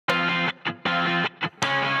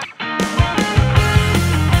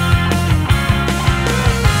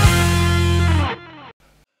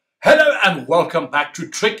and welcome back to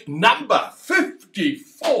trick number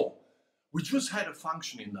 54. We just had a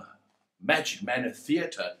function in the Magic Manor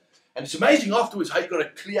Theatre, and it's amazing afterwards how you got to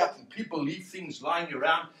clear up and people leave things lying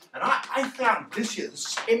around. And I found this here,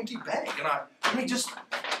 this empty bag, and I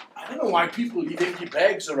don't know why people leave empty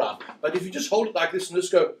bags around, but if you just hold it like this and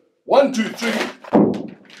just go 1, 2, 3.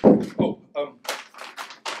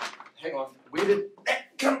 Hang on, where did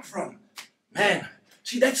that come from? Man,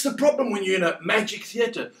 see, that's the problem when you're in a magic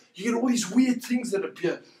theatre. You get all these weird things that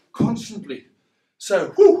appear constantly.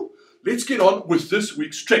 So, let's get on with this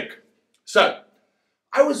week's trick. So,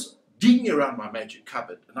 I was digging around my magic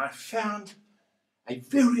cupboard and I found a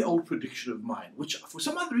very old prediction of mine, which for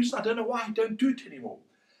some other reason, I don't know why I don't do it anymore.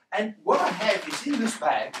 And what I have is in this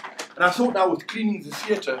bag, and I thought now with cleaning the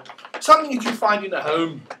theatre, something that you find in a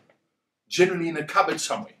home, generally in a cupboard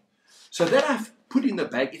somewhere. So that I've put in the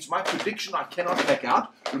bag. It's my prediction I cannot back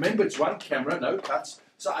out. Remember, it's one camera, no cuts.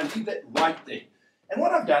 So I leave that right there. And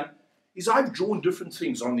what I've done is I've drawn different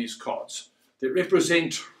things on these cards that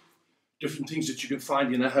represent different things that you can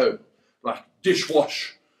find in a home, like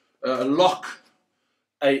dishwash, a lock,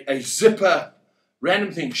 a zipper,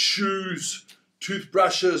 random things, shoes,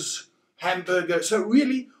 toothbrushes, hamburger. So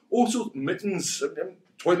really, all sorts of mittens,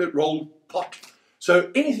 toilet roll, pot.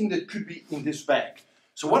 So anything that could be in this bag.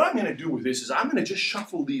 So what I'm going to do with this is I'm going to just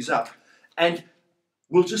shuffle these up and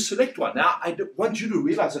we'll just select one. Now, I want you to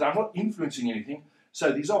realize that I'm not influencing anything.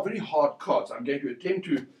 So these are very hard cards. I'm going to attempt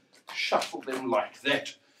to shuffle them like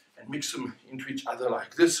that and mix them into each other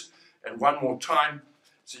like this. And one more time.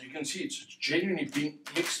 So you can see it's genuinely being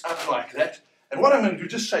mixed up like that. And what I'm going to do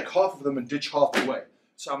is just take half of them and ditch half away.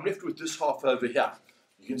 So I'm left with this half over here.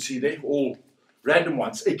 You can see they're all random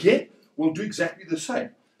ones. Again, we'll do exactly the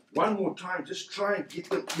same. One more time, just try and get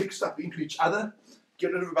them mixed up into each other.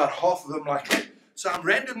 Get rid of about half of them like that. So I'm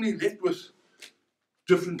randomly left with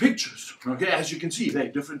different pictures. Okay, as you can see, they're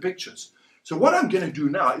different pictures. So what I'm going to do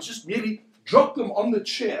now is just merely drop them on the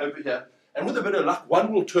chair over here. And with a bit of luck,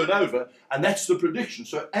 one will turn over. And that's the prediction.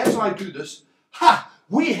 So as I do this,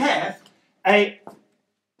 we have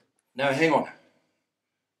now hang on,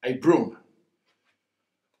 a broom.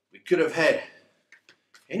 We could have had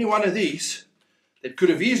any one of these that could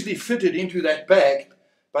have easily fitted into that bag,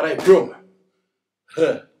 but a broom.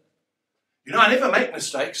 You know, I never make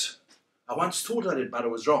mistakes. I once thought I did, but I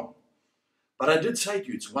was wrong. But I did say to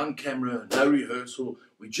you, it's one camera, no rehearsal,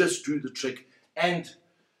 we just do the trick, and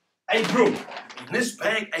a broom. In this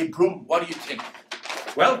bag, a broom, what do you think?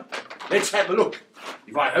 Well, let's have a look.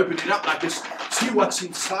 If I open it up like this, see what's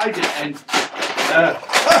inside it, and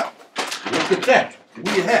look at that.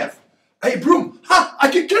 We have a broom. I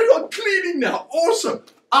can carry on cleaning now. Awesome.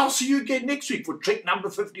 I'll see you again next week for trick number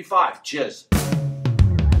 55. Cheers.